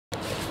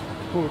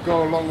will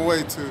go a long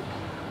way to,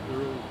 We're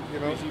all you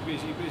know, busy.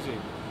 busy.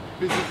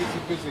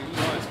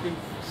 It's been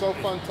so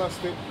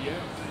fantastic. Yeah.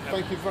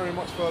 Thank you very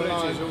much for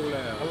Pleasure's all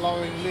ours.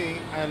 allowing me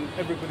and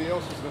everybody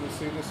else who's going to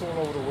see this all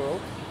over the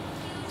world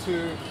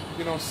to,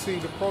 you know, see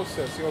the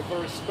process. You're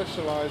very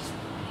specialized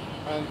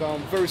and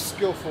very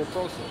skillful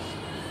process.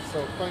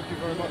 So thank you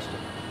very much.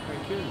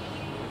 Thank you.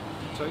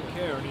 Take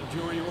care and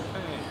enjoy your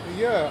pan.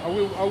 Yeah, I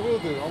will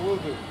do.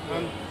 Yeah.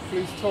 And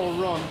please tell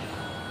Ron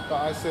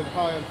that I said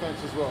hi and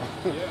thanks as well.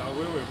 Yeah, I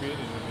will. We'll be in a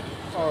minute.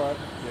 So. All right.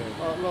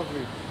 Yeah. All right,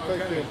 lovely. Okay.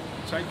 Take care.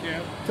 Take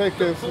care. Take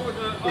care. Look forward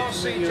to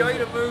RCJ,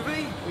 the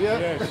movie. Yeah?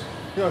 Yes.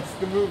 Yes,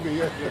 the movie,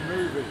 yeah. The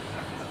movie.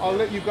 I'll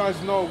let you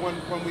guys know when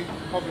we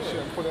publish it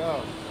and put it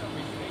out. That'd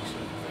be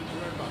excellent. Thank you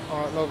very much.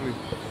 All right, lovely.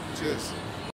 Cheers.